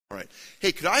All right.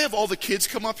 Hey, could I have all the kids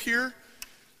come up here?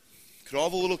 Could all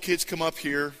the little kids come up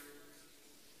here?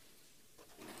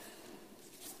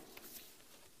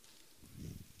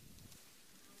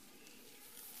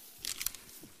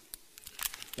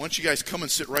 Why don't you guys come and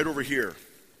sit right over here?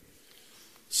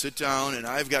 Sit down, and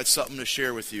I've got something to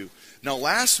share with you. Now,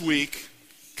 last week,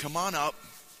 come on up.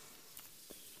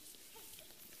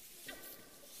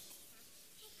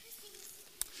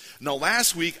 Now,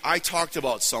 last week, I talked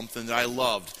about something that I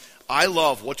loved.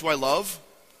 What do I love?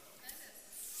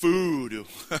 Food.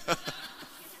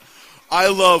 I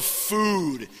love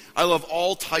food. I love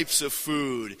all types of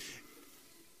food.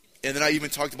 And then I even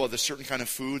talked about this certain kind of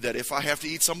food that if I have to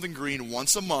eat something green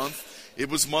once a month, it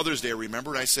was Mother's Day,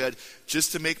 remember? And I said,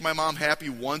 just to make my mom happy,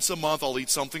 once a month I'll eat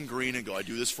something green and go, I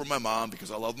do this for my mom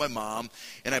because I love my mom.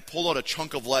 And I pulled out a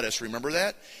chunk of lettuce, remember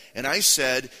that? And I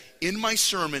said, in my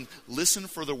sermon, listen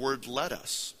for the word let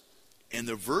us. And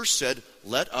the verse said,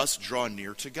 let us draw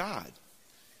near to God.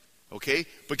 Okay?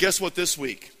 But guess what this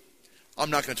week? I'm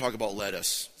not going to talk about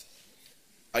lettuce.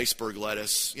 Iceberg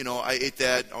lettuce. You know, I ate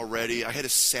that already. I had a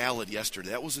salad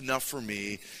yesterday. That was enough for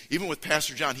me. Even with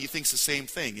Pastor John, he thinks the same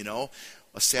thing, you know.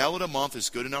 A salad a month is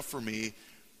good enough for me.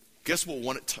 Guess what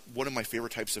one of my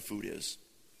favorite types of food is?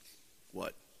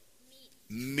 What?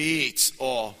 Meat.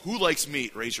 Oh, who likes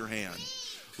meat? Raise your hand.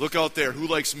 Look out there. Who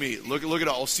likes meat? Look at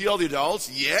all. See all the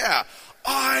adults? Yeah.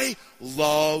 I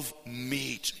love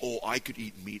meat. Oh, I could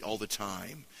eat meat all the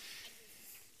time.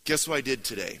 Guess what I did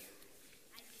today?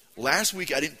 Last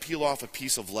week, I didn't peel off a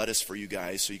piece of lettuce for you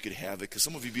guys so you could have it, because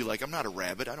some of you be like, I'm not a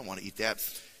rabbit. I don't want to eat that.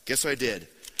 Guess what I did?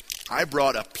 I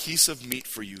brought a piece of meat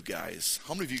for you guys.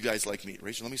 How many of you guys like meat?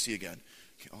 Rachel, let me see again.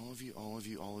 Okay, all of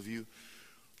you.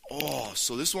 Oh,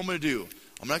 so this is what I'm going to do.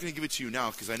 I'm not going to give it to you now,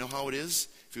 because I know how it is.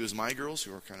 If it was my girls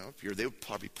who are kind of up here, they would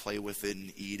probably play with it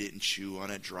and eat it and chew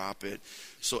on it, drop it.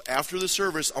 So after the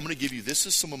service, I'm going to give you, this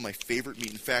is some of my favorite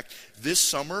meat. In fact, this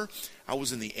summer, I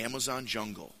was in the Amazon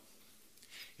jungle.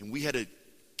 And we had to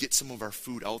get some of our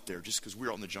food out there just because we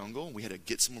were out in the jungle. We had to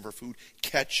get some of our food,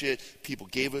 catch it. People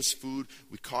gave us food.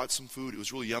 We caught some food. It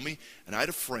was really yummy. And I had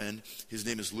a friend. His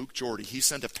name is Luke Jordy. He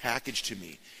sent a package to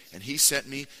me. And he sent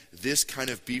me this kind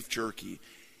of beef jerky.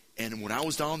 And when I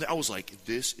was down there, I was like,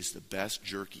 this is the best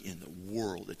jerky in the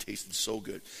world. It tasted so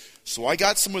good. So I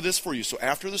got some of this for you. So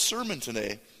after the sermon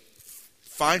today,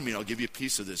 find me and I'll give you a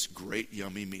piece of this great,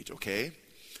 yummy meat, okay?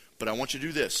 But I want you to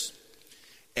do this.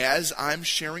 As I'm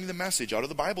sharing the message out of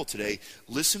the Bible today,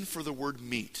 listen for the word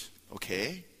meat,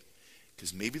 okay?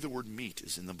 Because maybe the word meat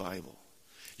is in the Bible.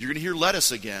 You're going to hear let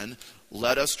us again.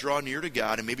 Let us draw near to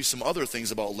God, and maybe some other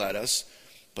things about let us.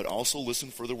 But also listen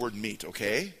for the word meat,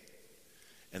 okay?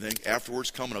 And then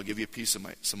afterwards come and I'll give you a piece of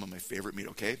some of my favorite meat,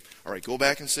 okay? All right, go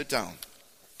back and sit down.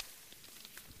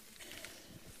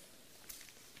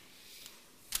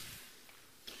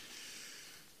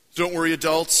 Don't worry,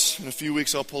 adults. In a few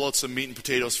weeks, I'll pull out some meat and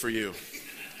potatoes for you.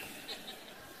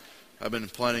 I've been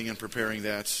planning and preparing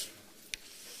that.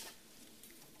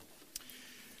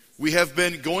 We have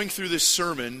been going through this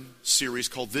sermon series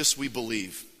called This We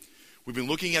Believe. We've been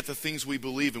looking at the things we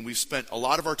believe, and we've spent a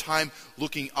lot of our time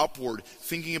looking upward,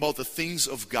 thinking about the things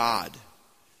of God,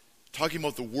 talking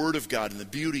about the Word of God and the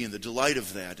beauty and the delight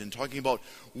of that, and talking about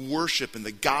worship and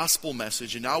the gospel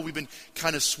message. And now we've been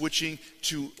kind of switching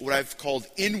to what I've called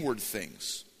inward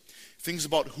things. Things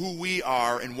about who we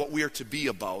are and what we are to be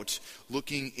about,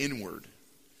 looking inward.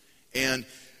 And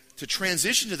to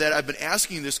transition to that, I've been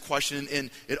asking this question, and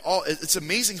it's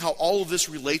amazing how all of this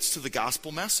relates to the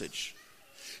gospel message.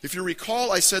 If you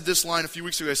recall, I said this line a few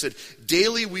weeks ago. I said,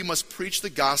 daily we must preach the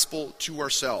gospel to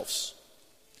ourselves.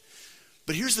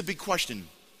 But here's the big question.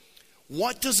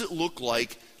 What does it look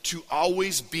like to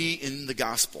always be in the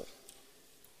gospel?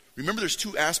 Remember, there's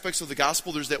two aspects of the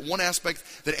gospel. There's that one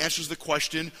aspect that answers the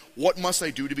question, what must I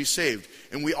do to be saved?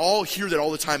 And we all hear that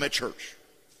all the time at church.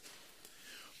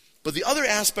 But the other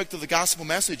aspect of the gospel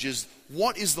message is,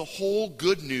 what is the whole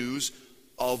good news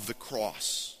of the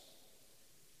cross?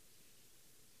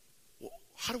 Well,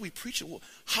 how do we preach it? Well,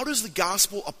 how does the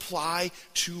gospel apply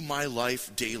to my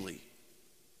life daily?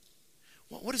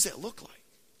 Well, what does that look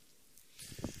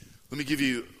like? Let me give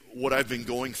you what I've been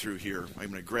going through here. I'm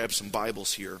going to grab some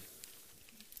Bibles here.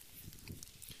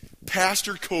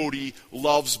 Pastor Cody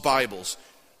loves Bibles.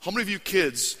 How many of you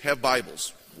kids have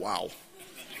Bibles? Wow.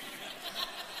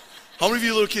 How many of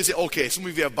you little kids say, okay, some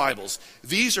of you have Bibles.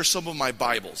 These are some of my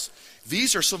Bibles.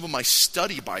 These are some of my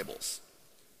study Bibles.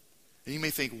 And you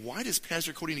may think, why does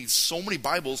Pastor Cody need so many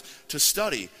Bibles to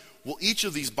study? Well, each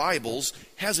of these Bibles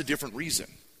has a different reason.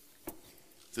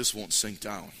 This won't sink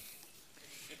down.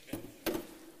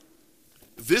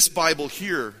 This Bible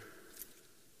here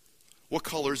What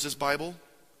color is this Bible?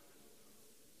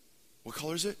 What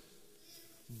color is it?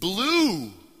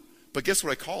 Blue. But guess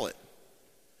what I call it?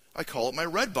 I call it my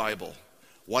red Bible.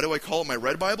 Why do I call it my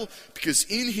red Bible? Because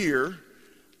in here,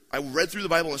 I read through the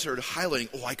Bible and started highlighting,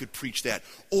 oh, I could preach that.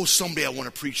 Oh, someday I want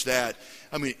to preach that.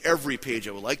 I mean, every page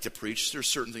I would like to preach. There's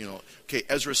certain things, okay,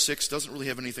 Ezra 6 doesn't really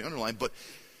have anything underlined, but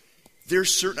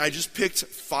there's certain, I just picked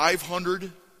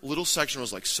 500 little sections. I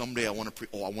was like, someday I want to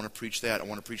I want to preach that. I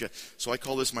want to preach that. So I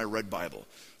call this my red Bible.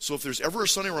 So if there's ever a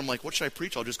Sunday where I'm like, what should I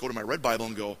preach? I'll just go to my red Bible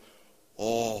and go,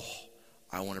 oh,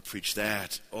 I want to preach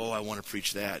that. Oh, I want to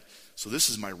preach that. So this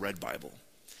is my red Bible.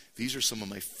 These are some of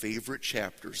my favorite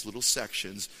chapters, little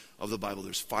sections of the Bible.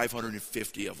 There's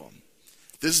 550 of them.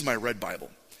 This is my red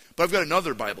Bible. But I've got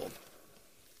another Bible.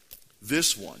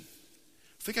 This one.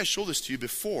 I think I showed this to you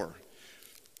before.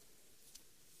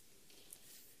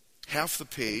 Half the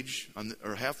page,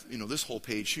 this whole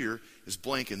page here is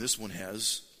blank, and this one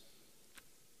has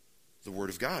the Word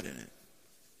of God in it.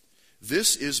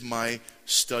 This is my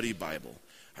study Bible.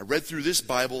 I read through this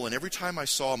Bible, and every time I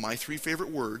saw my three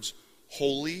favorite words,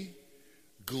 holy,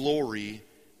 glory,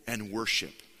 and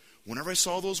worship. Whenever I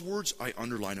saw those words, I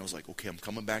underlined. I was like, okay, I'm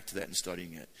coming back to that and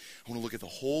studying it. I want to look at the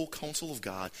whole counsel of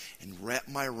God and wrap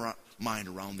my mind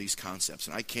around these concepts.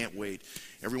 And I can't wait.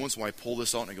 Every once in a while, I pull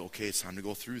this out and I go, okay, it's time to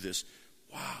go through this.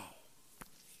 Wow.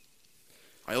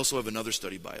 I also have another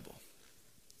study Bible.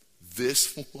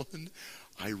 This one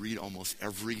I read almost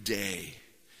every day.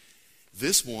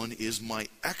 This one is my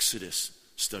Exodus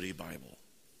study Bible.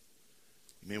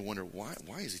 You may wonder, why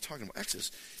is he talking about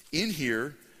Exodus? In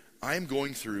here, I'm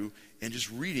going through and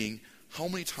just reading how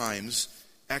many times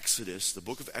Exodus, the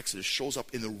book of Exodus, shows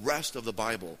up in the rest of the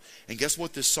Bible. And guess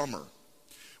what this summer?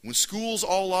 When school's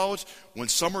all out, when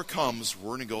summer comes, we're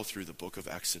going to go through the book of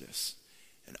Exodus.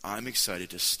 And I'm excited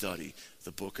to study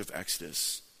the book of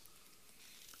Exodus.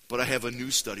 But I have a new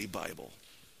study Bible.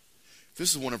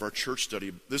 This is one of our church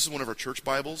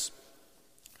Bibles.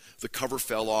 The cover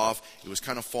fell off. It was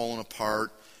kind of falling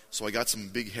apart. So I got some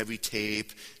big heavy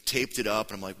tape, taped it up,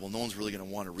 and I'm like, well, no one's really going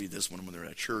to want to read this one when they're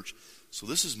at church. So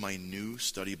this is my new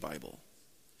study Bible.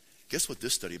 Guess what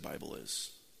this study Bible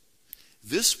is?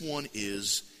 This one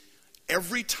is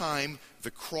every time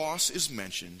the cross is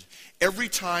mentioned, every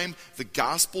time the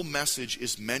gospel message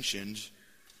is mentioned,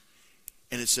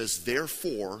 and it says,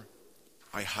 therefore,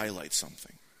 I highlight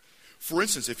something. For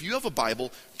instance, if you have a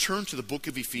Bible, turn to the book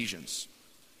of Ephesians.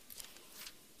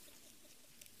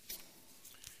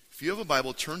 If you have a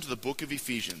Bible, turn to the book of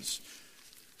Ephesians.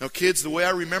 Now, kids, the way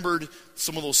I remembered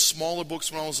some of those smaller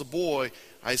books when I was a boy,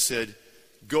 I said,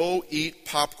 go eat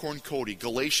popcorn Cody.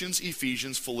 Galatians,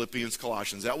 Ephesians, Philippians,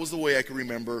 Colossians. That was the way I could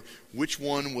remember which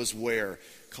one was where.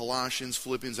 Colossians,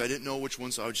 Philippians. I didn't know which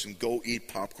one, so I would just go eat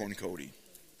popcorn Cody.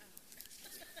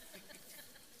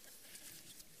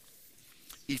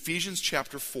 Ephesians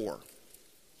chapter 4.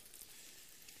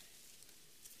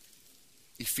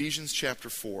 Ephesians chapter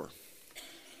 4.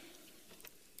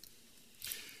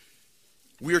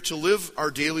 We are to live our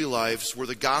daily lives where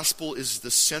the gospel is the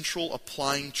central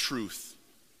applying truth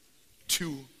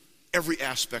to every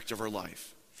aspect of our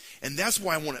life. And that's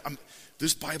why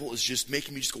this Bible is just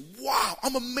making me just go, wow,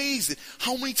 I'm amazed at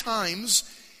how many times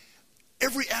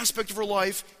every aspect of our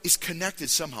life is connected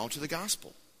somehow to the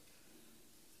gospel.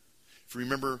 If you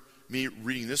remember me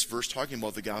reading this verse, talking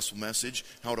about the gospel message,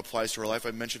 how it applies to our life,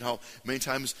 I mentioned how many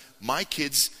times my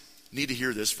kids need to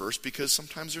hear this verse because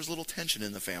sometimes there's a little tension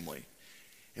in the family.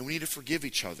 And we need to forgive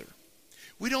each other.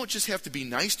 We don't just have to be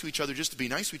nice to each other just to be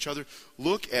nice to each other.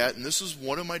 Look at, and this is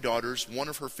one of my daughters, one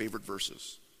of her favorite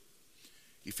verses.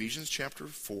 Ephesians chapter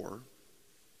 4,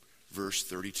 verse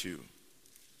 32.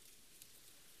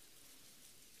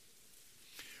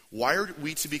 Why are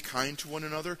we to be kind to one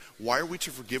another? Why are we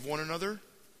to forgive one another?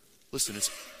 Listen,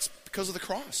 it's because of the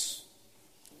cross.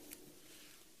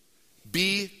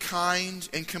 Be kind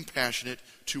and compassionate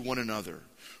to one another,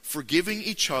 forgiving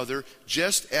each other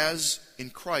just as in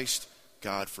Christ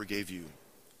God forgave you.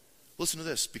 Listen to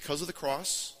this. Because of the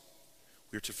cross,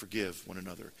 we are to forgive one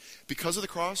another. Because of the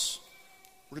cross,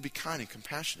 we're to be kind and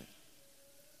compassionate.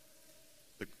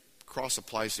 The cross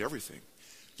applies to everything.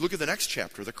 Look at the next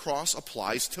chapter. The cross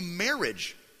applies to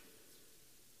marriage.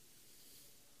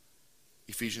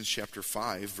 Ephesians chapter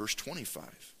 5, verse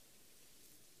 25.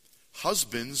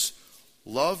 Husbands,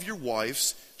 love your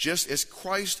wives just as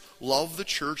Christ loved the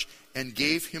church and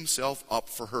gave himself up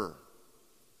for her.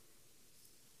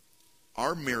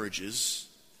 Our marriages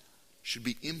should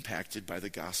be impacted by the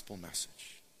gospel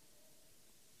message.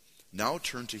 Now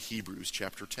turn to Hebrews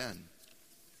chapter 10.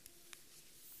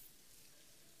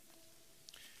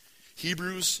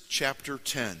 Hebrews chapter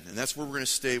 10, and that's where we're going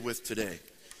to stay with today.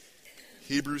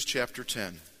 Hebrews chapter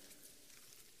 10.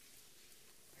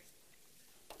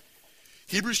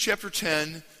 Hebrews chapter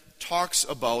 10 talks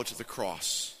about the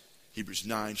cross. Hebrews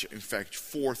 9, in fact,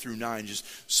 4 through 9 just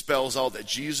spells out that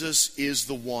Jesus is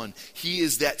the one. He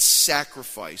is that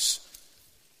sacrifice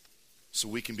so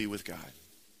we can be with God.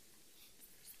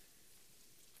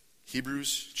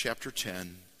 Hebrews chapter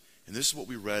 10, and this is what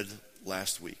we read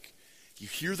last week. You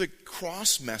hear the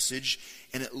cross message,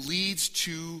 and it leads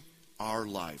to our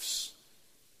lives.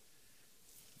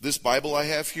 This Bible I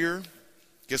have here,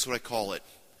 guess what I call it?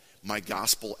 My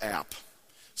gospel app.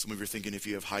 Some of you are thinking if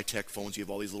you have high-tech phones, you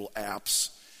have all these little apps.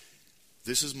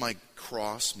 This is my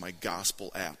cross, my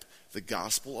gospel app. The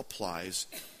gospel applies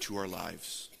to our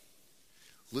lives.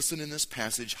 Listen in this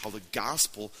passage how the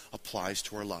gospel applies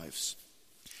to our lives.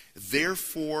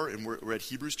 Therefore, and we're at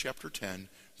Hebrews chapter 10,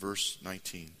 verse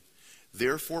 19.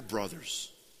 Therefore,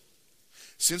 brothers,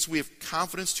 since we have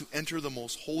confidence to enter the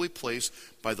most holy place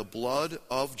by the blood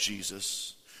of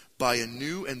Jesus, by a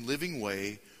new and living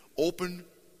way, open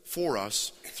for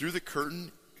us through the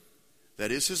curtain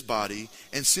that is his body,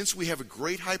 and since we have a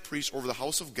great high priest over the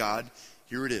house of God,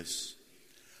 here it is.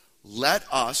 Let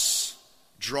us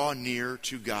draw near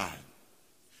to God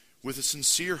with a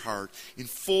sincere heart, in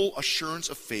full assurance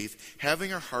of faith,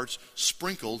 having our hearts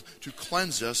sprinkled to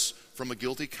cleanse us from a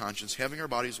guilty conscience, having our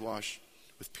bodies washed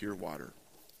with pure water.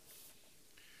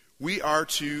 We are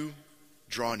to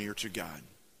draw near to God.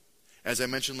 As I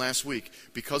mentioned last week,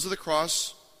 because of the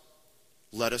cross,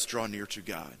 let us draw near to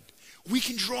God. We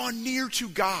can draw near to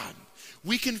God.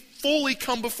 We can fully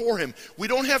come before him. We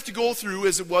don't have to go through,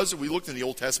 as it was, we looked in the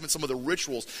Old Testament, some of the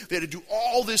rituals. They had to do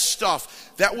all this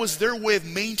stuff. That was their way of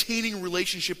maintaining a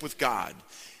relationship with God.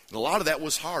 And a lot of that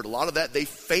was hard. A lot of that they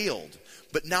failed.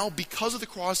 But now, because of the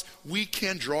cross, we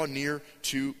can draw near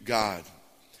to God.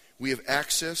 We have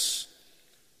access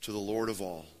to the Lord of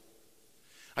all.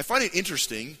 I find it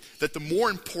interesting that the more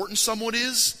important someone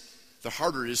is, the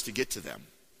harder it is to get to them.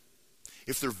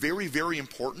 If they're very, very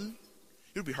important,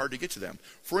 it would be hard to get to them.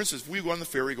 For instance, if we go on the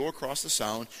ferry, go across the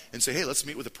Sound, and say, hey, let's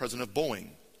meet with the president of Boeing.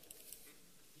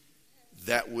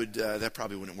 That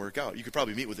probably wouldn't work out. You could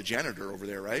probably meet with the janitor over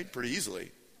there, right? Pretty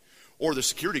easily. Or the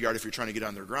security guard if you're trying to get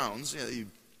on their grounds. Yeah, you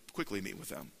quickly meet with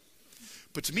them.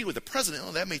 But to meet with the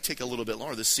president, that may take a little bit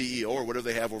longer. The CEO or whatever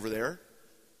they have over there.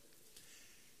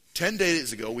 10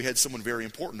 days ago, we had someone very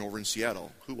important over in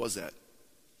Seattle. Who was that?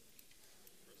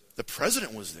 The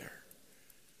president was there.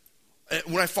 And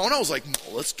when I found out, I was like,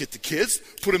 let's get the kids,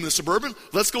 put them in the Suburban,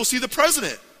 let's go see the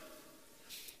president.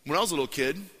 When I was a little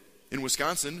kid in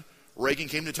Wisconsin, Reagan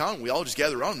came to town. We all just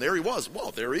gathered around, and there he was.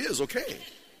 Well, there he is, okay.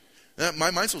 And my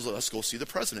mindset was, let's go see the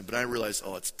president. But I realized,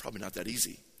 it's probably not that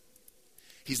easy.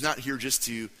 He's not here just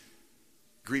to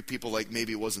greet people like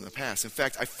maybe it was in the past. In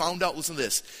fact, I found out, listen to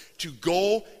this, to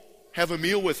go have a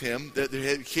meal with him, that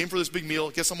they came for this big meal,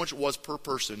 guess how much it was per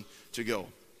person to go?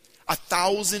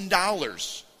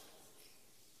 $1,000.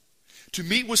 To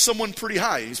meet with someone pretty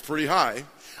high, he's pretty high,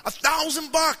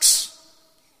 $1,000.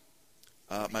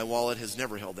 My wallet has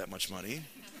never held that much money.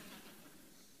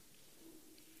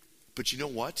 But you know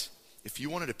what? If you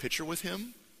wanted a picture with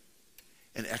him,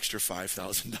 an extra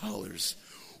 $5,000.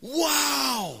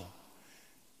 Wow!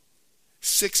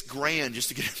 $6,000 just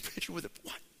to get a picture with him.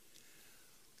 What?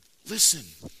 Listen,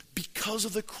 because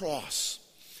of the cross,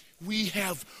 we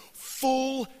have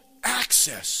full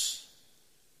access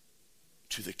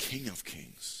to the King of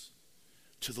Kings,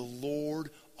 to the Lord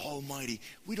Almighty.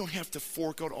 We don't have to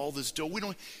fork out all this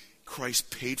dough. Christ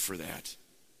paid for that.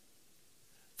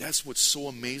 That's what's so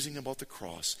amazing about the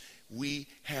cross. We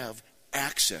have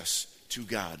access to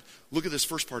God. Look at this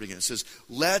first part again. It says,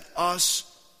 let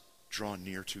us draw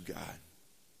near to God.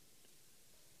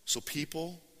 So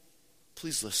people,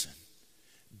 please listen.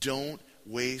 Don't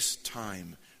waste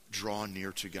time. Draw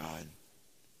near to God.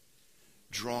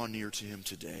 Draw near to him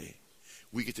today.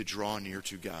 We get to draw near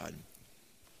to God.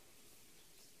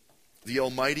 The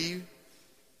Almighty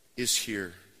is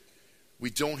here. We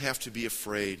don't have to be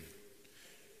afraid,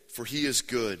 for he is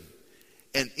good.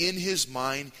 And in his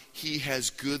mind, he has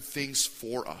good things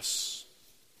for us.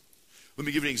 Let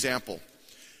me give you an example.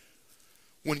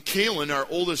 When Kaylin, our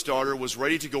oldest daughter, was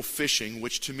ready to go fishing,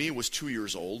 which to me was 2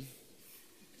 years old,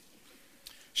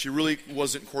 she really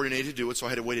wasn't coordinated to do it, so I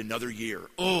had to wait another year.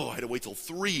 I had to wait till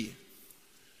 3.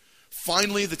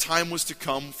 Finally, the time was to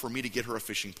come for me to get her a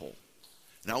fishing pole.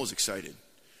 And I was excited.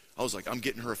 I was like, I'm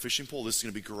getting her a fishing pole. This is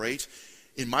going to be great.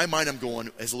 In my mind, I'm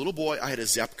going, as a little boy, I had a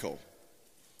Zepco.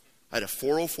 I had a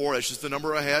 404. That's just the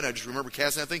number I had. I just remember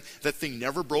casting that thing. That thing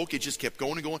never broke. It just kept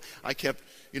going and going. I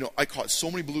caught so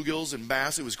many bluegills and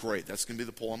bass. It was great. That's going to be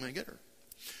the pole I'm going to get her.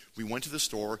 We went to the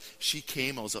store. She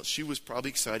came. She was probably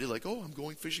excited, like, oh, I'm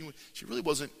going fishing. She really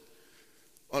wasn't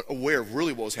aware of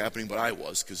really what was happening, but I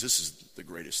was, because this is the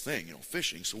greatest thing,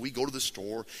 fishing. So we go to the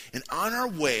store, and on our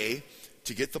way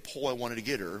to get the pole I wanted to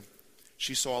get her,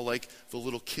 she saw like the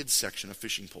little kids section of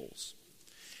fishing poles.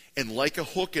 And like a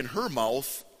hook in her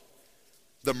mouth,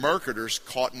 the marketers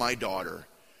caught my daughter.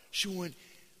 She went,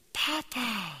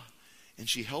 Papa. And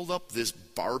she held up this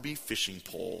Barbie fishing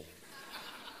pole.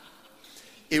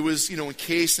 It was,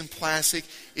 encased in plastic.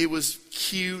 It was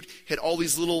cute. Had all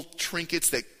these little trinkets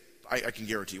that I can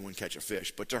guarantee you wouldn't catch a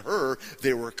fish. But to her,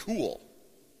 they were cool.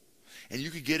 And you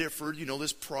could get it for,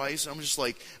 this price. I'm just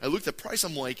like, I looked at the price.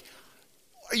 I'm like,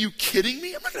 are you kidding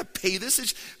me? I'm not going to pay this.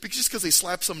 Just because they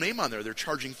slapped some name on there, they're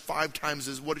charging 5 times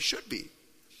as what it should be.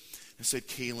 I said,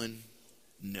 Kaylin,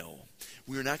 no.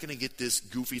 We're not going to get this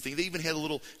goofy thing. They even had a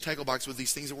little tackle box with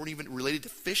these things that weren't even related to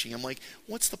fishing. I'm like,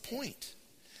 what's the point?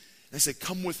 And I said,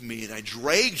 come with me. And I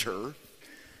dragged her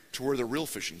to where the real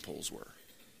fishing poles were.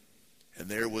 And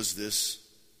there was this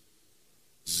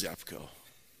Zebco.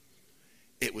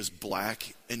 It was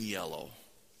black and yellow.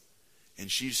 And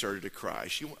she started to cry.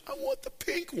 She went, I want the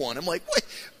pink one. I'm like, what?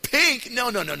 Pink?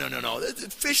 No.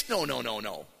 Fish?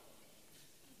 No.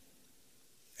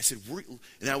 I said,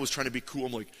 and I was trying to be cool.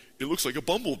 I'm like, it looks like a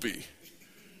bumblebee.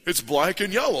 It's black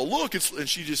and yellow. Look. And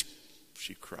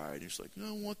she cried. And she's like, no,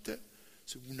 I want that. I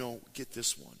said, no, get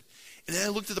this one. And then I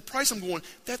looked at the price. I'm going,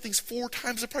 that thing's 4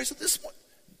 times the price of this one.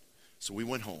 So we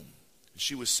went home. And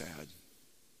she was sad.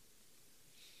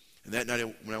 And that night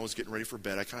when I was getting ready for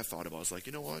bed, I kind of thought about it. I was like,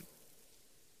 you know what?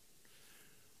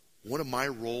 One of my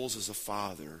roles as a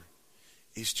father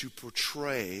is to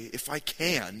portray, if I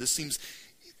can, this seems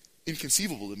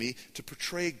inconceivable to me, to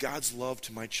portray God's love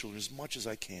to my children as much as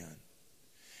I can.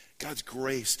 God's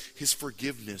grace, His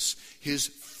forgiveness, His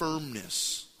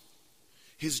firmness,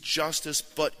 His justice.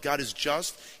 But God is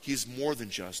just. He is more than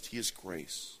just. He is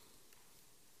grace.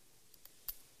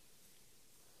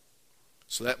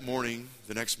 So that morning,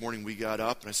 the next morning, we got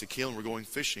up and I said, Kaylin, we're going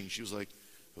fishing. She was like,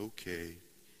 okay.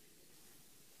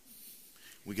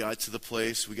 We got to the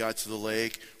place. We got to the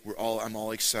lake. I'm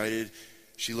all excited.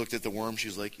 She looked at the worm. She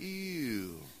was like,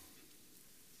 ew.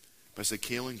 But I said,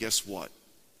 Kaylin, guess what?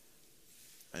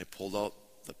 And I pulled out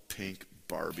the pink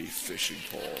Barbie fishing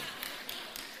pole.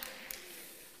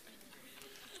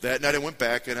 That night I went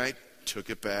back and I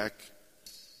took it back.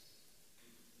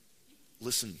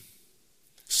 Listen,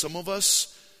 some of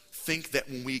us think that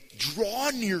when we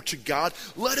draw near to God,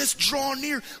 let us draw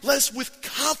near. Let us with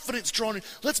confidence draw near.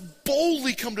 Let's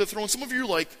boldly come to the throne. Some of you are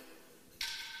like,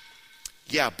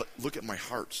 yeah, but look at my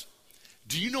heart.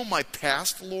 Do you know my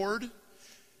past, Lord? Can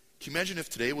you imagine if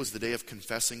today was the day of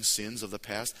confessing sins of the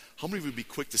past? How many of you would be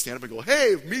quick to stand up and go,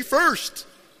 hey, me first?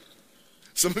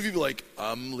 Some of you would be like,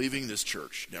 I'm leaving this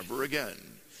church, never again.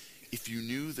 If you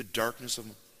knew the darkness of,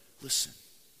 listen.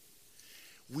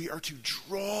 We are to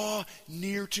draw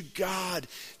near to God.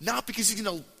 Not because He's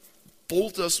going to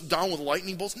bolt us down with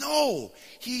lightning bolts. No,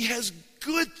 He has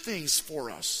good things for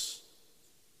us.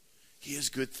 He has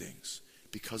good things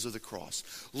because of the cross.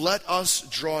 Let us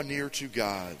draw near to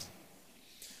God.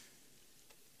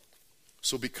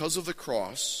 So because of the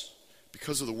cross,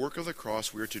 because of the work of the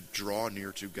cross, we are to draw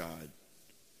near to God.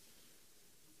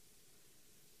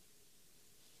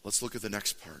 Let's look at the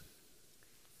next part.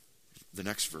 The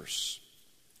next verse.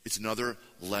 It's another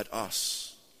let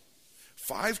us.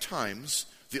 5 times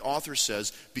the author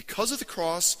says, because of the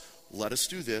cross, let us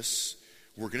do this.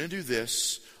 We're going to do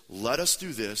this. Let us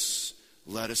do this.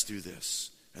 Let us do this.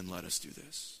 And let us do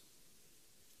this.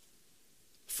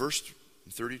 First,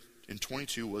 in 30 and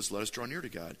 22 was let us draw near to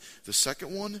God. The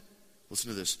second one, listen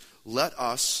to this. Let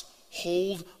us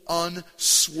hold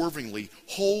unswervingly,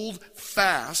 hold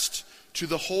fast to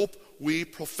the hope we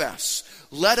profess.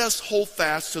 Let us hold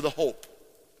fast to the hope.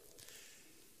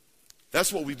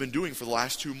 That's what we've been doing for the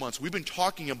last 2 months. We've been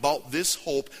talking about this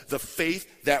hope, the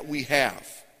faith that we have.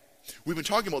 We've been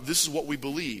talking about this is what we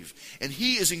believe. And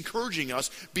he is encouraging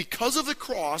us, because of the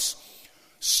cross,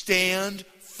 stand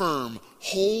firm.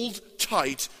 Hold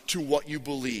tight to what you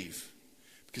believe.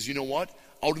 Because you know what?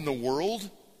 Out in the world,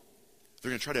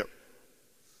 they're going to try to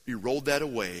erode that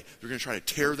away. They're going to try to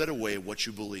tear that away, what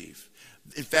you believe.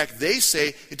 In fact, they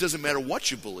say it doesn't matter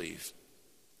what you believe.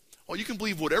 Oh, you can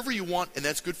believe whatever you want, and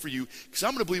that's good for you, because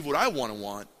I'm going to believe what I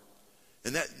want.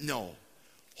 And no.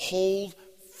 Hold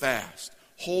fast.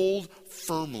 Hold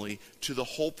firmly to the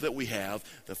hope that we have,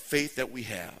 the faith that we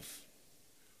have.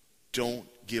 Don't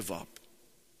give up.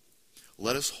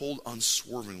 Let us hold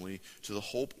unswervingly to the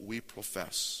hope we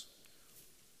profess.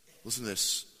 Listen to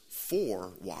this.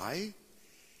 For, why?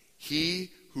 He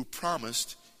who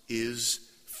promised is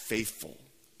faithful.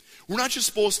 We're not just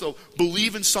supposed to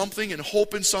believe in something and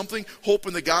hope in something, hope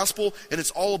in the gospel, and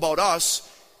it's all about us.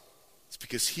 It's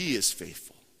because he is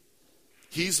faithful.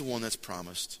 He's the one that's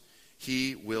promised.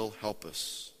 He will help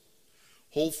us.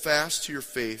 Hold fast to your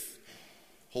faith.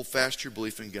 Hold fast to your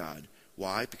belief in God.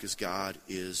 Why? Because God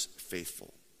is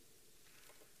faithful.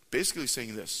 Basically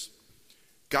saying this: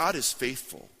 God is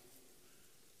faithful.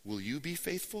 Will you be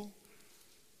faithful?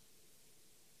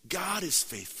 God is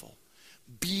faithful.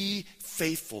 Be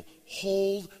faithful.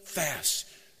 Hold fast.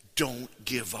 Don't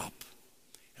give up.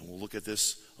 And we'll look at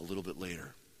this a little bit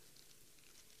later.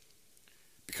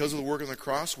 Because of the work on the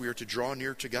cross, we are to draw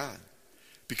near to God.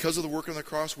 Because of the work on the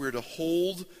cross, we are to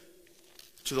hold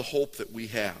to the hope that we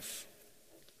have.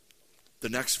 The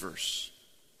next verse.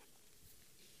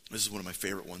 This is one of my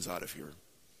favorite ones out of here.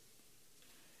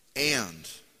 And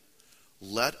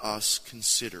let us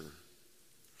consider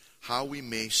how we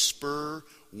may spur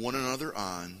one another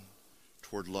on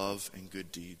toward love and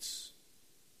good deeds.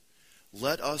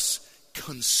 Let us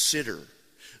consider.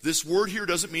 This word here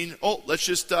doesn't mean, let's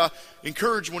just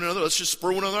encourage one another. Let's just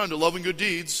spur one another on to love and good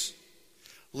deeds.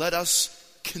 Let us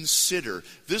consider.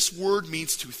 This word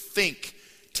means to think.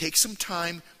 Take some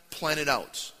time, plan it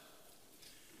out.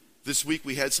 This week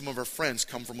we had some of our friends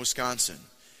come from Wisconsin.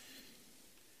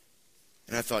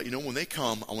 And I thought, when they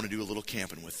come, I want to do a little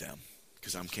camping with them.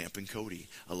 Because I'm Camping Cody.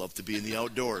 I love to be in the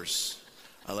outdoors.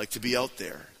 I like to be out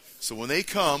there. So when they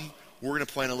come, we're going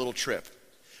to plan a little trip.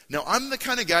 Now, I'm the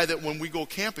kind of guy that when we go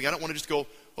camping, I don't want to just go,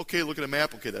 okay, look at a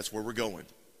map. Okay, that's where we're going.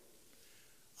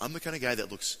 I'm the kind of guy that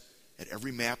looks at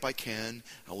every map I can.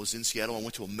 I was in Seattle. I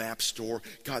went to a map store,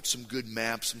 got some good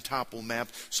maps, some topo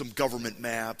maps, some government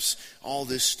maps, all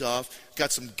this stuff.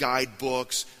 Got some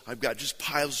guidebooks. I've got just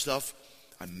piles of stuff.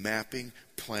 I'm mapping,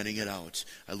 planning it out.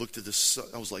 I looked at this.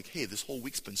 I was like, hey, this whole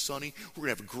week's been sunny. We're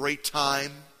going to have a great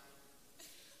time.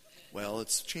 Well,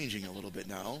 it's changing a little bit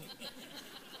now.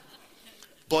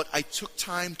 But I took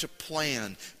time to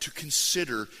plan, to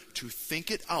consider, to think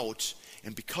it out.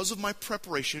 And because of my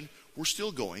preparation, we're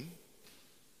still going.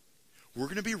 We're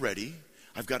going to be ready.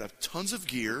 I've got tons of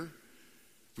gear.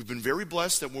 We've been very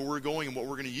blessed that where we're going and what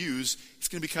we're going to use, it's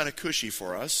going to be kind of cushy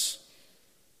for us.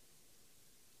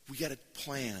 We got to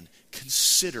plan,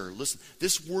 consider. Listen,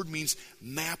 this word means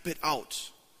map it out.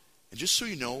 And just so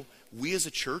you know, we as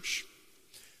a church,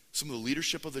 some of the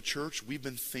leadership of the church, we've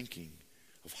been thinking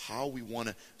of how we want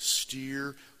to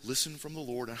steer, listen from the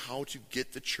Lord, and how to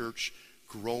get the church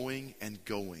growing and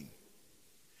going.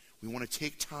 We want to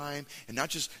take time and not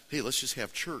just, hey, let's just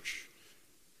have church.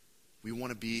 We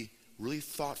want to be really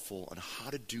thoughtful on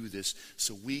how to do this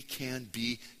so we can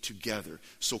be together.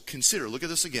 So consider, look at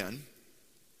this again.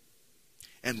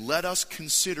 And let us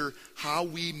consider how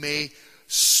we may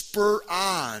spur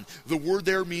on. The word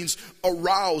there means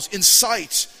arouse,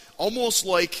 incite, almost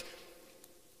like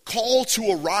call to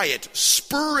a riot.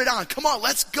 Spur it on. Come on,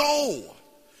 let's go.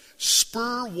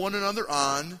 Spur one another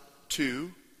on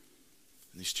to,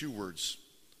 and these two words,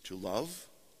 to love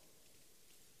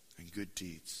and good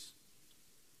deeds.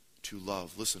 To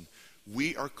love. Listen,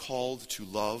 we are called to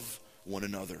love one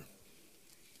another.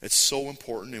 It's so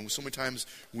important, and so many times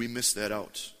we miss that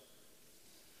out.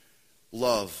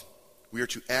 Love. We are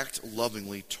to act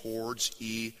lovingly towards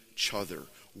each other,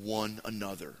 one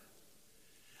another.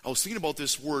 I was thinking about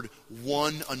this word,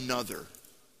 one another.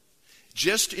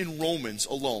 Just in Romans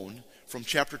alone, from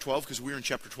chapter 12, because we were in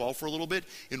chapter 12 for a little bit,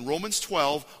 in Romans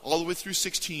 12, all the way through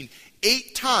 16,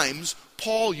 8 times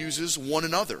Paul uses one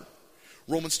another.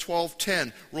 Romans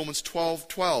 12:10, Romans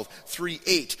 12:12,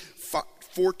 3:8,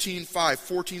 14:5,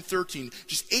 14:13,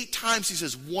 just 8 times he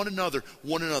says one another,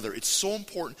 one another. It's so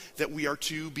important that we are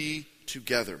to be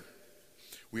together.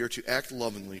 We are to act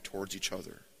lovingly towards each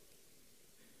other.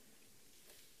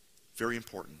 Very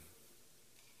important.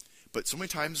 But so many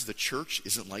times the church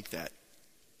isn't like that.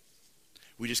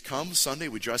 We just come Sunday,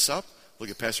 we dress up. Look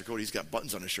at Pastor Cody, he's got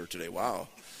buttons on his shirt today. Wow.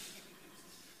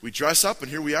 We dress up and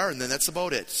here we are, and then that's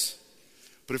about it.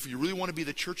 But if we really want to be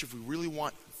the church, if we really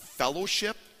want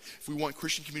fellowship, if we want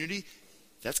Christian community,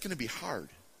 that's going to be hard.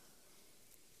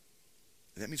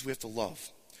 And that means we have to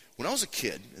love. When I was a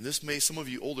kid, and some of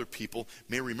you older people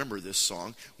may remember this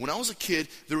song. When I was a kid,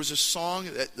 there was a song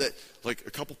that like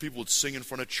a couple people would sing in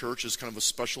front of church as kind of a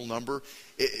special number.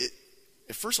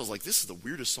 At first I was like, this is the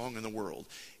weirdest song in the world.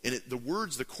 And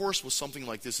the chorus was something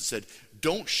like this. It said,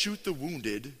 "Don't shoot the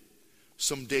wounded,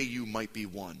 someday you might be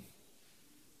one."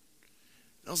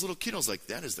 And I was a little kid, I was like,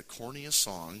 that is the corniest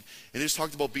song. And it just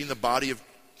talked about being the body of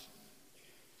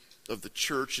the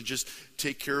church and just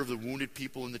take care of the wounded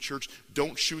people in the church.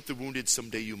 Don't shoot the wounded,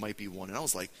 someday you might be one. And I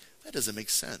was like, that doesn't make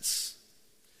sense.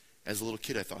 As a little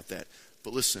kid, I thought that.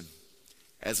 But listen,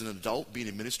 as an adult being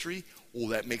in ministry,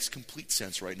 that makes complete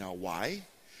sense right now. Why?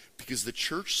 Because the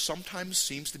church sometimes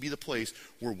seems to be the place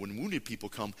where when wounded people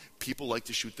come, people like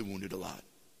to shoot the wounded a lot.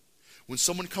 When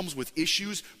someone comes with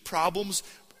issues, problems,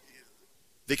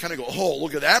 they kind of go, oh,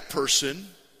 look at that person.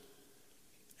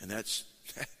 And that's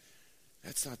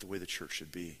not the way the church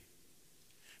should be.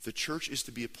 The church is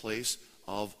to be a place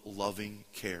of loving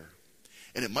care.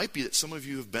 And it might be that some of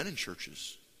you have been in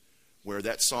churches where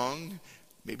that song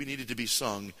maybe needed to be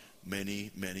sung many,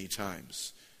 many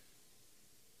times.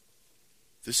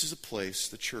 This is a place,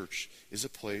 the church is a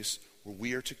place where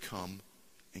we are to come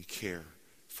and care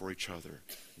for each other.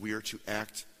 We are to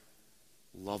act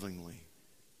lovingly,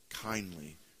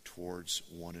 kindly towards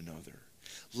one another.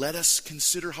 Let us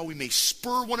consider how we may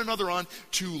spur one another on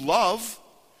to love.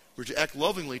 We're to act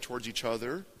lovingly towards each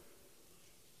other.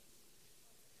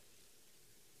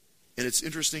 And it's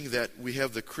interesting that we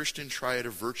have the Christian triad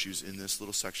of virtues in this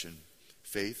little section.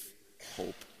 Faith,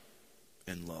 hope,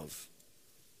 and love.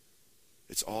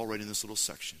 It's all right in this little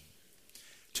section.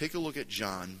 Take a look at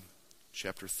John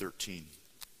chapter 13.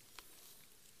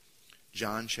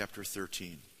 John chapter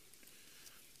 13.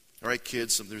 All right,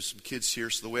 kids, there's some kids here.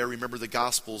 So the way I remember the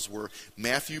Gospels were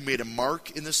Matthew made a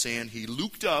mark in the sand. He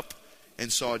looked up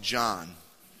and saw John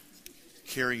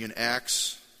carrying an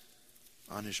axe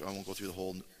on his... I won't go through the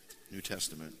whole New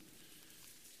Testament.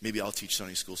 Maybe I'll teach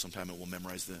Sunday school sometime and we'll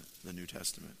memorize the New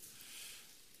Testament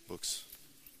books.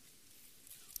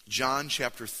 John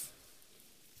chapter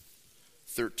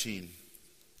 13.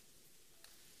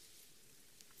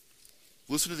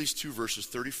 Listen to these two verses,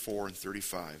 34 and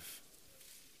 35.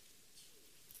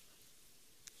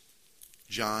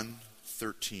 John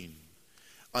 13.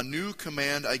 A new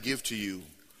command I give to you.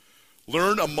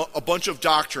 Learn a bunch of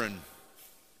doctrine.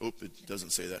 Oh, it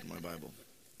doesn't say that in my Bible.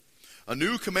 A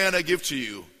new command I give to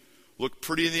you. Look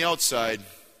pretty on the outside.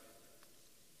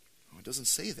 Oh, it doesn't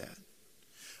say that.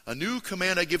 A new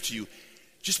command I give to you.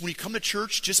 Just when you come to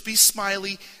church, just be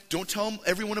smiley. Don't tell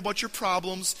everyone about your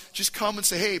problems. Just come and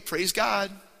say, hey, praise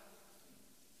God.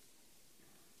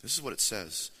 This is what it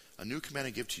says. A new command I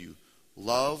give to you.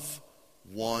 Love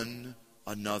one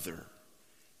another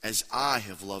as I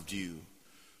have loved you.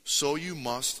 So you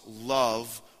must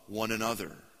love one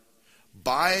another.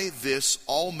 By this,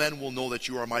 all men will know that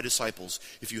you are my disciples.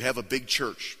 If you have a big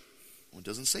church. Well, it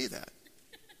doesn't say that.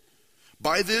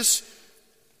 By this,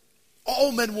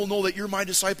 all men will know that you're my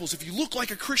disciples if you look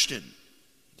like a Christian.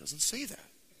 It doesn't say that.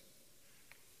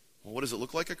 Well, what does it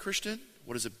look like a Christian?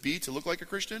 What does it be to look like a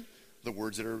Christian? The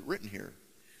words that are written here.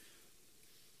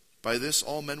 By this,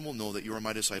 all men will know that you are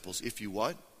my disciples if you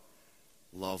what?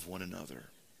 Love one another.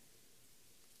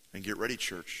 And get ready,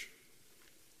 church.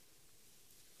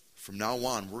 From now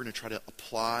on, we're going to try to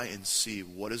apply and see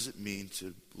what does it mean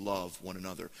to love one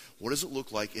another. What does it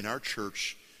look like in our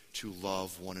church to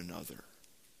love one another?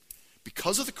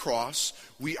 Because of the cross,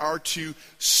 we are to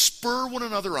spur one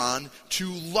another on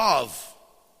to love.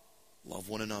 Love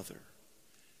one another.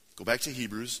 Go back to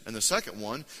Hebrews. And the second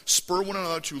one, spur one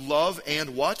another to love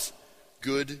and what?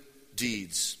 Good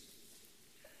deeds.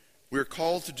 We are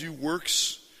called to do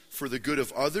works for the good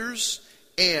of others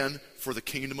and for the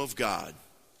kingdom of God.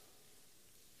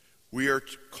 We are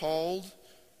called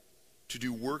to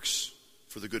do works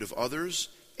for the good of others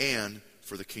and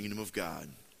for the kingdom of God.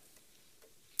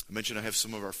 I mentioned I have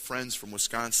some of our friends from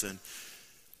Wisconsin.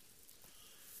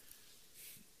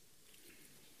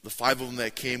 The 5 of them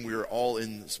that came, we were all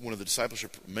in one of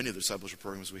the many of the discipleship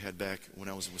programs we had back when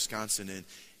I was in Wisconsin.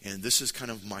 And this is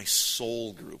kind of my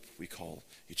soul group, we call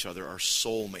each other, our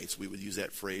soulmates. We would use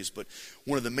that phrase. But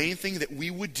one of the main things that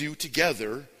we would do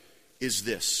together is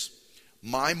this.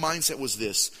 My mindset was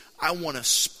this. I want to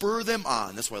spur them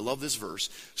on. That's why I love this verse.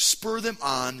 Spur them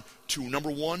on to, number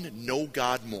one, know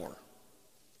God more.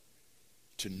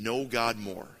 To know God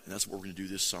more. And that's what we're going to do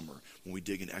this summer when we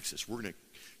dig in Exodus. We're going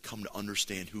to come to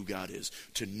understand who God is.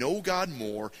 To know God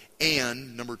more,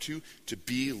 and number 2, to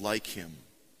be like him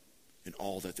in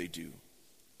all that they do.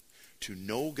 To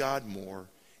know God more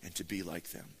and to be like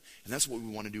them. And that's what we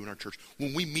want to do in our church.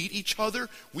 When we meet each other,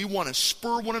 we want to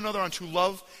spur one another on to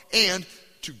love and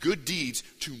to good deeds,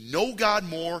 to know God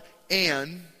more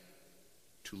and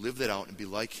to live that out and be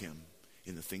like him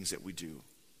in the things that we do.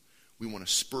 We want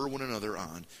to spur one another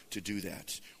on to do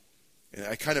that. And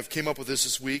I kind of came up with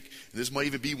this week, and this might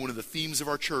even be one of the themes of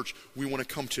our church. We want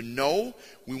to come to know,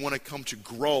 we want to come to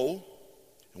grow,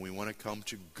 and we want to come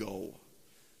to go.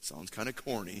 Sounds kind of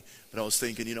corny, but I was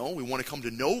thinking, we want to come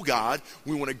to know God,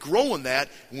 we want to grow in that,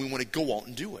 and we want to go out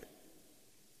and do it.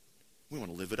 We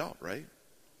want to live it out, right?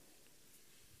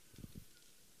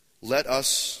 Let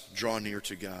us draw near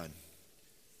to God.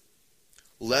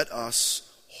 let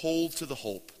us hold to the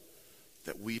hope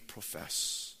that we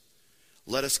profess.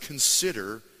 Let us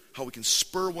consider how we can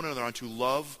spur one another on to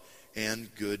love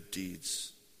and good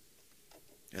deeds.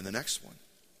 And the next one.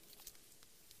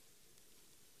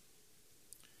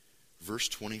 Verse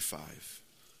 25.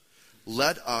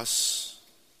 Let us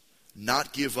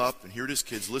not give up, and here it is,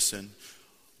 kids, listen.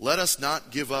 Let us not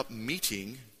give up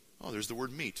meeting. Oh, there's the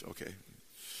word meet. Okay.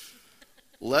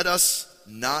 Let us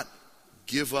not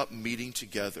give up meeting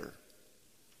together.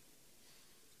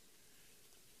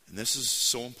 And this is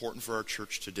so important for our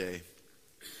church today.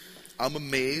 I'm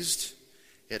amazed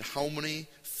at how many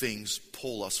things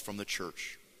pull us from the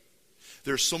church.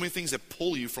 There are so many things that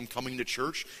pull you from coming to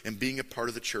church and being a part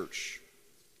of the church.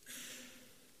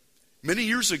 Many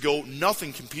years ago,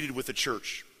 nothing competed with the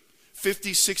church.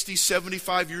 50, 60,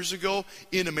 75 years ago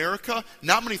in America,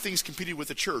 not many things competed with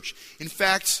the church. In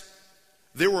fact,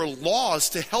 there were laws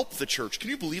to help the church. Can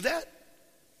you believe that?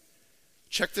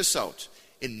 Check this out.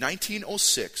 In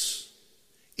 1906,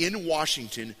 in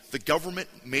Washington, the government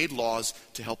made laws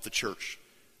to help the church.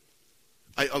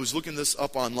 I was looking this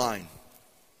up online.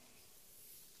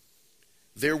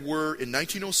 There were, in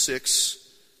 1906,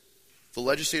 the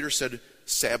legislator said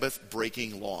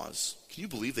Sabbath-breaking laws. Can you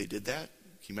believe they did that?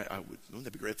 Wouldn't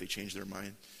that be great if they changed their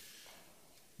mind?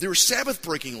 There were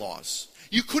Sabbath-breaking laws.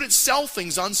 You couldn't sell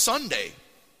things on Sunday.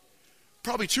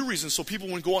 Probably two reasons, so people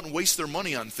wouldn't go out and waste their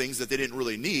money on things that they didn't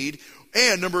really need.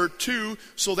 And number two,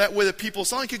 so that way the people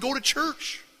selling could go to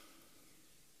church.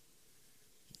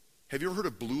 Have you ever heard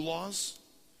of blue laws?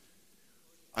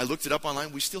 I looked it up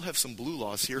online. We still have some blue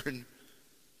laws here in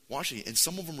Washington, and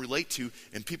some of them relate to,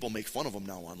 and people make fun of them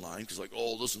now online, because like,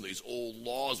 oh, listen to these old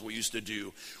laws we used to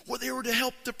do. Well, they were to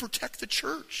help to protect the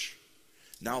church.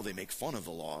 Now they make fun of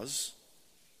the laws.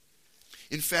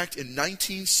 In fact, in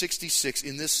 1966,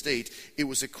 in this state, it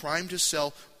was a crime to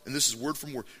sell, and this is word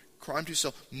from word, crime to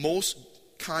sell most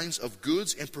kinds of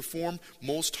goods and perform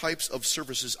most types of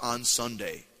services on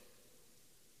Sunday.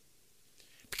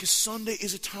 Because Sunday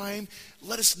is a time,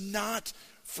 let us not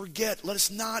forget, let us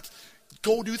not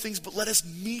go do things, but let us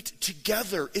meet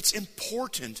together. It's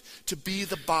important to be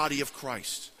the body of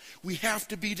Christ. We have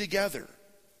to be together.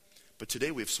 But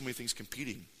today we have so many things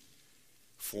competing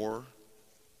for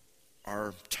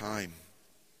our time.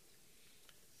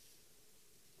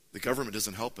 The government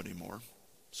doesn't help anymore.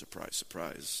 Surprise,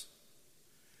 surprise.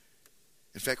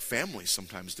 In fact, families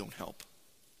sometimes don't help.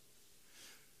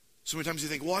 So many times you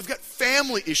think, well, I've got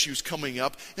family issues coming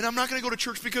up, and I'm not going to go to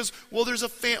church because, well, there's a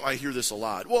family. I hear this a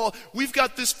lot. Well, we've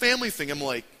got this family thing. I'm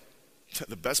like,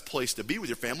 the best place to be with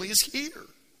your family is here.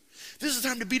 This is the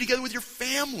time to be together with your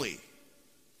family.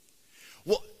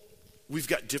 Well, we've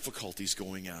got difficulties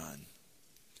going on.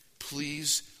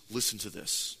 Please listen to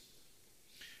this.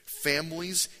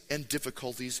 Families and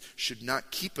difficulties should not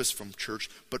keep us from church,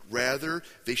 but rather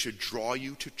they should draw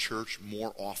you to church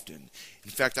more often.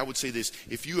 In fact, I would say this,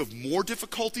 if you have more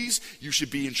difficulties, you should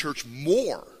be in church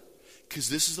more, because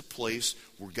this is a place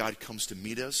where God comes to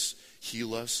meet us,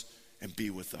 heal us, and be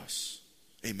with us.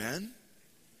 Amen?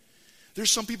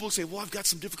 There's some people who say, well, I've got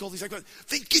some difficulties.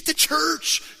 Then get to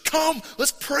church. Come,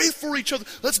 let's pray for each other.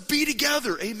 Let's be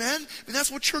together. Amen? And that's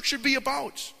what church should be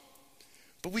about.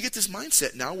 But we get this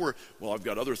mindset now where, well, I've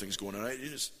got other things going on.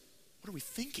 What are we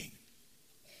thinking?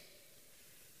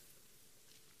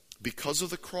 Because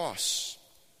of the cross,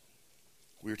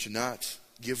 we are to not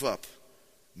give up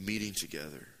meeting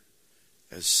together,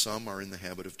 as some are in the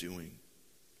habit of doing.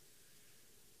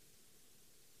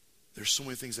 There's so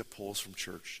many things that pull us from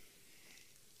church,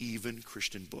 even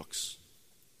Christian books.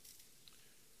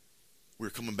 We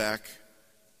were coming back.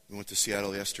 We went to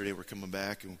Seattle yesterday. We're coming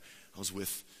back, and I was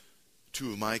with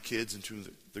two of my kids and two of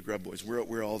the grub boys.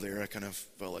 We're all there. I kind of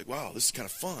felt like, wow, this is kind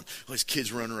of fun. All these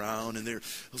kids running around, and I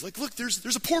was like, look,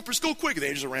 there's a porpoise, go quick. And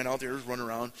they just ran out there, running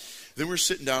around. Then we were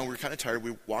sitting down. We were kind of tired.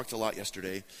 We walked a lot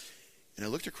yesterday. And I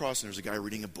looked across, and there's a guy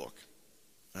reading a book.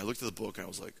 And I looked at the book, and I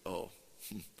was like, oh,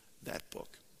 that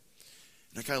book.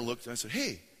 And I kind of looked, and I said,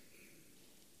 hey,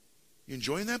 you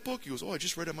enjoying that book? He goes, oh, I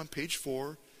just read it. I'm on page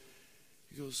 4.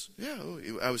 He goes, yeah.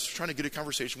 I was trying to get a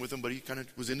conversation with him, but he kind of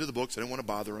was into the book, so I didn't want to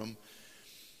bother him.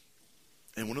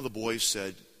 And one of the boys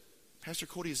said, Pastor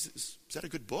Cody, is that a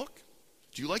good book?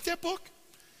 Do you like that book?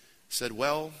 I said,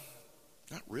 well,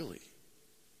 not really.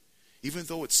 Even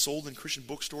though it's sold in Christian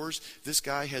bookstores, this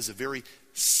guy has a very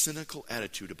cynical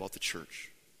attitude about the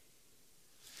church.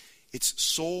 It's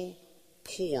so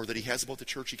poor that he has about the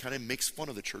church, he kind of makes fun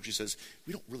of the church. He says,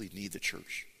 we don't really need the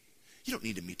church. You don't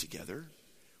need to meet together.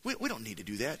 We don't need to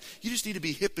do that. You just need to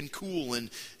be hip and cool and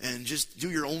just do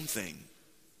your own thing.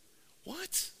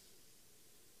 What?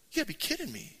 You gotta be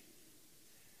kidding me.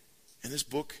 And this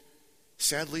book,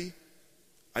 sadly,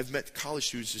 I've met college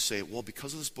students who say, well,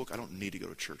 because of this book, I don't need to go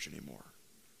to church anymore.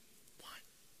 Why?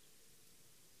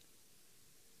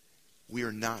 We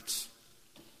are not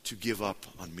to give up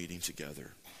on meeting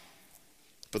together.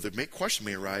 But the question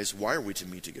may arise, why are we to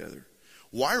meet together?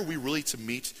 Why are we really to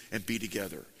meet and be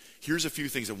together? Here's a few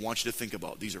things I want you to think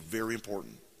about. These are very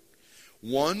important.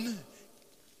 One,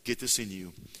 get this in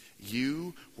you.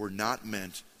 You were not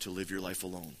meant to live your life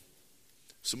alone.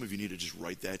 Some of you need to just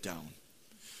write that down.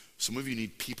 Some of you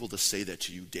need people to say that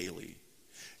to you daily.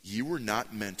 You were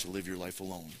not meant to live your life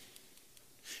alone.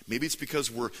 Maybe it's because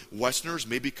we're Westerners.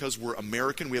 Maybe because we're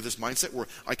American. We have this mindset where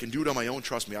I can do it on my own.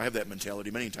 Trust me, I have that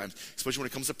mentality many times, especially when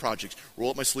it comes to projects.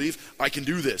 Roll up my sleeve. I can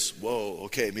do this. Whoa,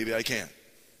 okay, maybe I can.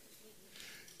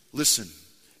 Listen,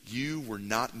 you were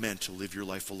not meant to live your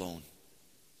life alone.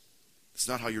 It's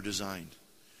not how you're designed.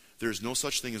 There is no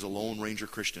such thing as a Lone Ranger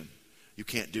Christian. You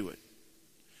can't do it.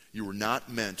 You were not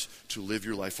meant to live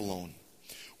your life alone.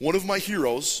 One of my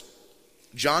heroes,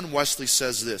 John Wesley,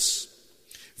 says this: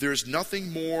 there is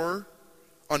nothing more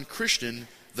unchristian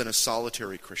than a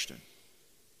solitary Christian.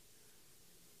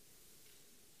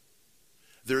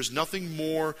 There is nothing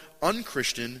more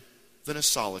unchristian than a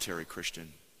solitary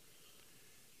Christian.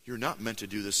 You're not meant to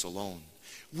do this alone.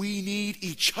 We need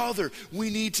each other. We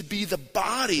need to be the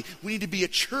body. We need to be a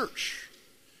church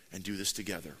and do this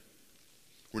together.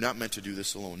 We're not meant to do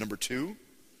this alone. Number two,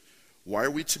 why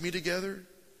are we to meet together?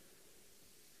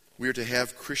 We are to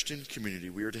have Christian community.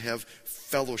 We are to have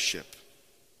fellowship.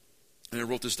 And I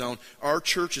wrote this down. Our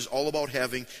church is all about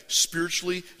having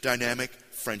spiritually dynamic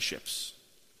friendships.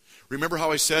 Remember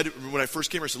how I said when I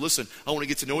first came here, I said, listen, I want to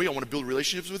get to know you. I want to build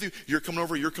relationships with you. You're coming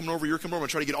over, you're coming over, you're coming over. I'm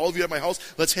trying to get all of you at my house.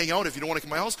 Let's hang out. If you don't want to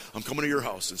come to my house, I'm coming to your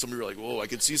house. And some of you are like, whoa, I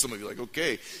can see some of you like,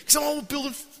 okay. Because I'm all about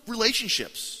building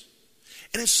relationships.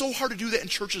 And it's so hard to do that in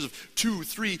churches of 200,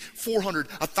 300, 400,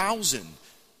 1,000.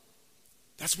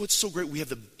 That's what's so great. We have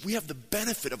the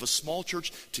benefit of a small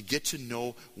church to get to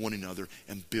know one another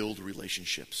and build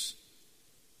relationships.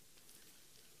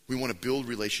 We want to build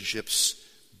relationships,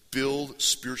 build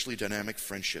spiritually dynamic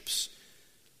friendships.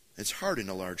 It's hard in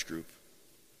a large group.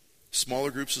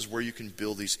 Smaller groups is where you can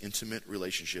build these intimate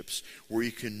relationships, where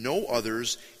you can know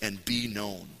others and be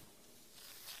known.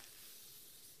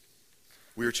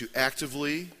 We are to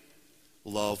actively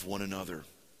love one another.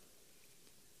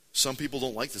 Some people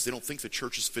don't like this. They don't think the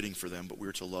church is fitting for them, but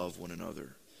we're to love one another.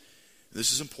 And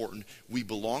this is important. We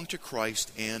belong to Christ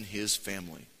and his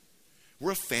family.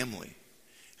 We're a family.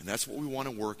 And that's what we want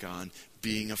to work on,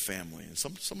 being a family. And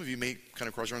some of you may kind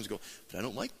of cross your arms and go, but I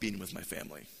don't like being with my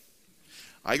family.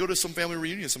 I go to some family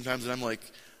reunions sometimes and I'm like,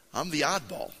 I'm the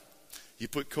oddball. You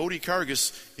put Cody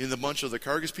Cargis in the bunch of the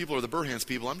Cargis people or the Burhans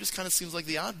people, I'm just kind of seems like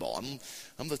the oddball.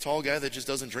 I'm the tall guy that just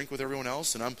doesn't drink with everyone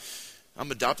else, and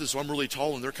I'm adopted, so I'm really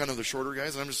tall, and they're kind of the shorter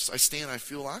guys, and I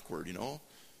feel awkward, you know.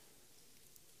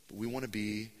 But we want to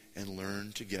be and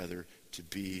learn together to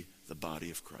be the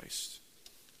body of Christ.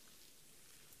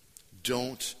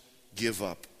 Don't give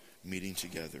up meeting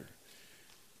together.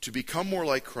 To become more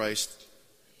like Christ,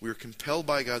 we are compelled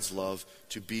by God's love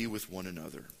to be with one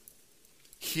another.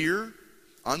 Here,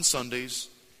 on Sundays,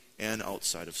 and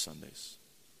outside of Sundays.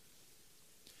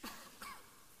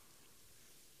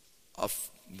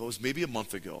 It was maybe a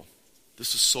month ago.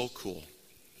 This is so cool.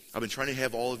 I've been trying to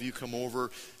have all of you come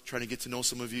over, trying to get to know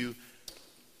some of you.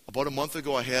 About a month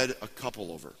ago, I had a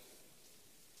couple over.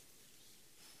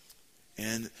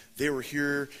 And they were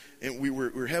here, and we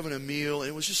were having a meal, and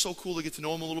it was just so cool to get to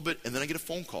know them a little bit. And then I get a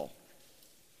phone call.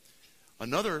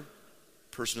 Another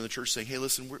person in the church saying, hey,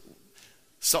 listen,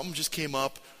 something just came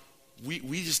up. We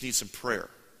just need some prayer.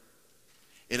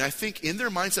 And I think in their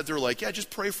mindset, they're like, yeah, just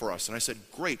pray for us. And I said,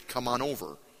 great, come on over.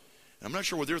 And I'm not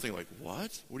sure what they were thinking, like,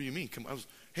 what? What do you mean?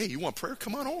 Hey, you want prayer?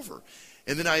 Come on over.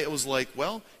 And then I was like,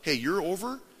 well, hey, you're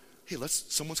over? Hey,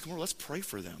 someone's come over. Let's pray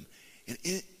for them. And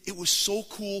it was so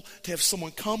cool to have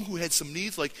someone come who had some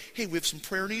needs, like, hey, we have some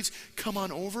prayer needs. Come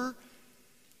on over.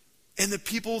 And the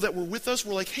people that were with us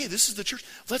were like, hey, this is the church.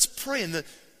 Let's pray. And it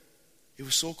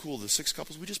was so cool. The 6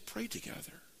 couples, we just prayed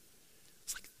together.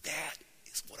 It's like, that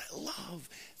is what I love.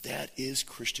 That is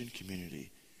Christian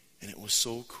community. And it was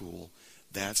so cool.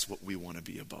 That's what we want to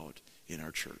be about in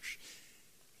our church.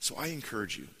 So I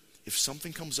encourage you, if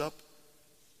something comes up,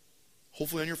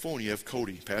 hopefully on your phone you have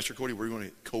Cody, Pastor Cody, where you want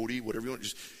to, Cody, whatever you want,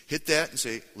 just hit that and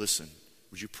say, listen,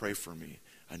 would you pray for me?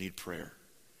 I need prayer.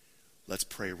 Let's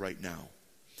pray right now.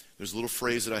 There's a little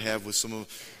phrase that I have with some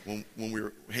of, when we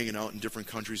were hanging out in different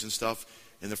countries and stuff,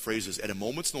 and the phrase is, at a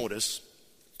moment's notice,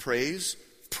 praise,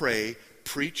 pray,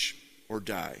 preach, or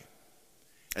die.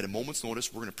 At a moment's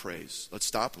notice, we're going to praise. Let's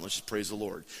stop and let's just praise the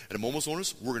Lord. At a moment's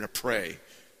notice, we're going to pray.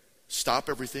 Stop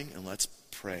everything and let's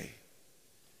pray.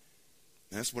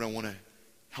 And that's what I want to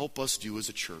help us do as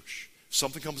a church. If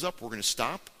something comes up, we're going to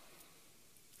stop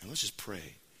and let's just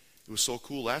pray. It was so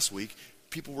cool last week.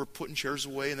 People were putting chairs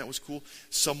away, and that was cool.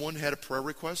 Someone had a prayer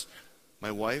request.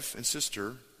 My wife and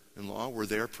sister-in-law were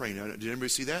there praying. Now, did anybody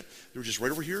see that? They were just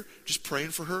right over here, just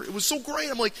praying for her. It was so great.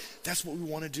 I'm like, that's what we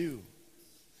want to do.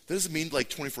 That doesn't mean like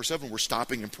 24/7 we're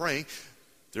stopping and praying.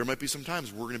 There might be some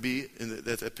times we're going to be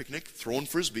at that picnic throwing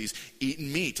frisbees,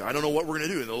 eating meat. I don't know what we're going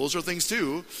to do. Those are things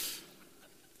too.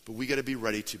 But we got to be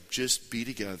ready to just be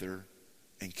together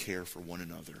and care for one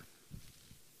another.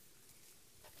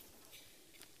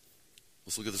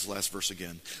 Let's look at this last verse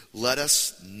again. Let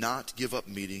us not give up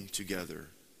meeting together,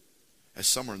 as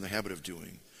some are in the habit of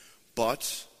doing,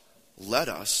 but let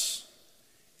us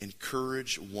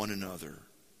encourage one another.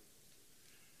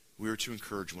 We are to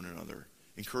encourage one another.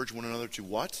 Encourage one another to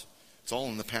what? It's all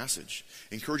in the passage.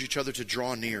 Encourage each other to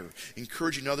draw near.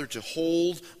 Encourage each other to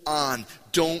hold on.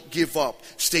 Don't give up.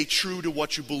 Stay true to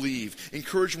what you believe.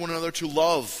 Encourage one another to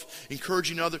love.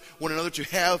 Encourage one another to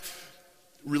have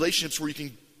relationships where you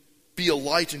can be a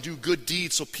light and do good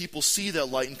deeds so people see that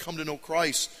light and come to know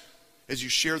Christ as you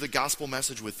share the gospel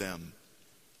message with them.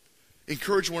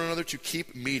 Encourage one another to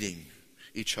keep meeting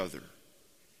each other.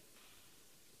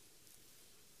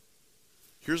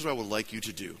 Here's what I would like you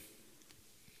to do.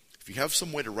 If you have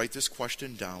some way to write this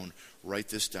question down, write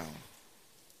this down.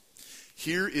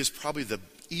 Here is probably the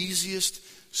easiest,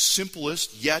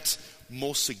 simplest, yet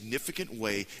most significant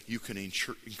way you can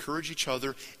encourage each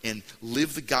other and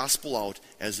live the gospel out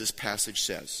as this passage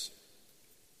says.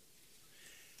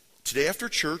 Today after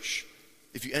church,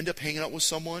 if you end up hanging out with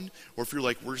someone, or if you're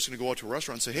like, we're just going to go out to a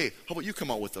restaurant and say, hey, how about you come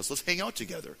out with us? Let's hang out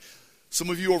together. Some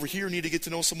of you over here need to get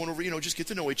to know someone over, just get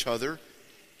to know each other.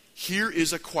 Here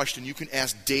is a question you can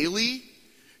ask daily.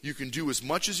 You can do as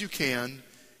much as you can,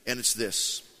 and it's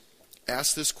this.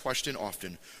 Ask this question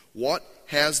often. What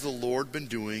has the Lord been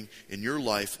doing in your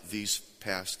life these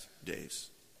past days?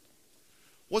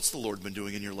 What's the Lord been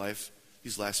doing in your life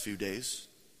these last few days?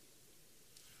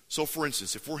 So for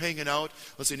instance, if we're hanging out,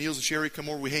 let's say Niels and Sherry come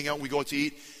over, we hang out, we go out to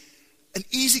eat. An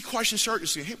easy question to start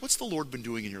is saying, hey, what's the Lord been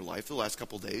doing in your life the last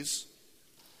couple of days?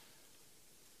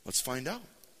 Let's find out.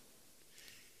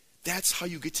 That's how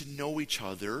you get to know each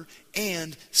other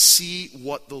and see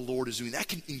what the Lord is doing. That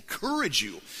can encourage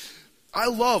you. I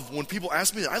love when people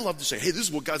ask me that. I love to say, hey, this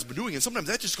is what God's been doing. And sometimes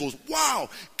that just goes, wow,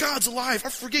 God's alive. I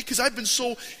forget because I've been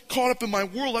so caught up in my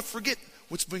world. I forget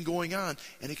what's been going on.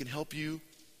 And it can help you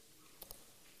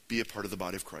be a part of the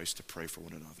body of Christ to pray for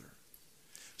one another.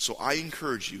 So I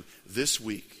encourage you this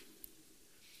week,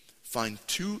 find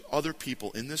 2 other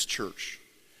people in this church.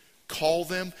 Call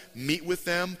them, meet with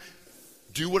them,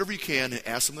 do whatever you can, and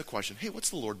ask them the question, hey, what's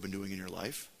the Lord been doing in your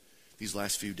life these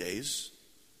last few days?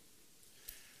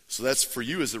 So that's for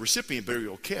you as the recipient.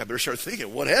 I better start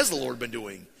thinking, what has the Lord been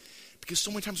doing? Because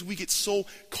so many times we get so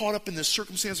caught up in this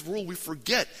circumstance of the world, we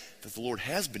forget that the Lord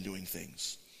has been doing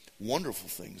things, wonderful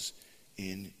things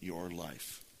in your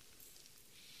life.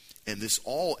 And this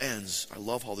all ends, I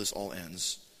love how this all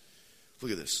ends.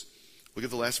 Look at this. Look at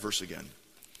the last verse again.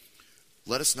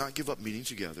 Let us not give up meeting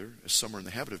together, as some are in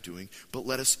the habit of doing, but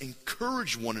let us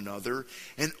encourage one another,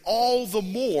 and all the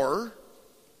more,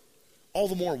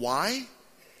 why?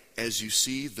 As you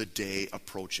see the day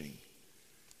approaching.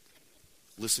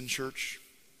 Listen, church,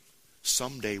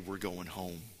 someday we're going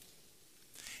home.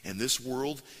 And this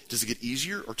world, does it get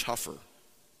easier or tougher?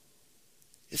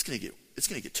 It's going to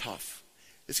get tough.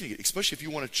 It's going to get, especially if you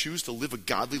want to choose to live a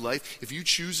godly life. If you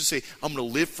choose to say, I'm going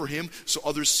to live for him so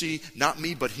others see not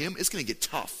me but him, it's going to get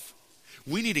tough.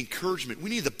 We need encouragement. We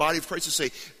need the body of Christ to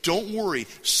say, don't worry,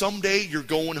 someday you're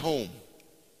going home.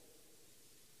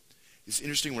 It's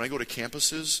interesting when I go to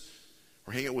campuses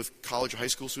or hang out with college or high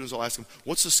school students, I'll ask them,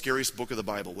 what's the scariest book of the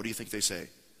Bible? What do you think they say?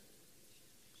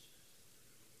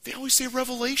 They always say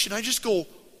Revelation. I just go,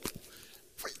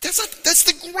 that's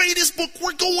the greatest book.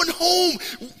 We're going home.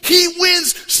 He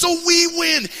wins, so we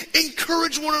win.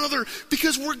 Encourage one another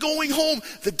because we're going home.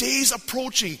 The day's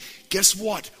approaching. Guess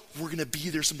what? We're going to be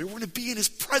there someday. We're going to be in his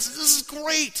presence. This is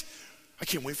great. I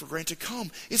can't wait for Grant to come.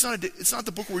 It's not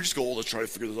the book where we just go, let's try to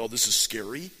figure this out. This is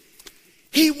scary.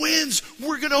 He wins.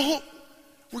 We're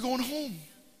going home.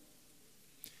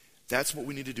 That's what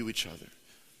we need to do each other.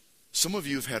 Some of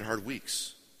you have had hard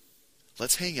weeks.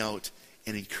 Let's hang out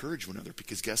and encourage one another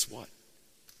because guess what?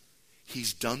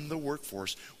 He's done the work for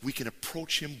us. We can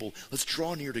approach him bold. Let's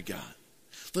draw near to God.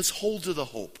 Let's hold to the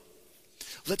hope.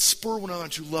 Let's spur one another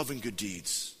to love and good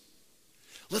deeds.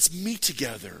 Let's meet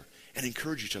together and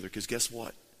encourage each other because guess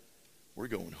what? we're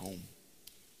going home.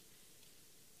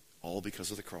 All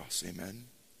because of the cross. Amen.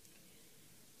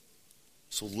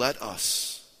 So let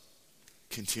us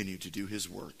continue to do his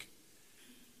work.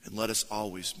 And let us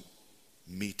always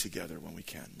meet together when we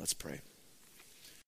can. Let's pray.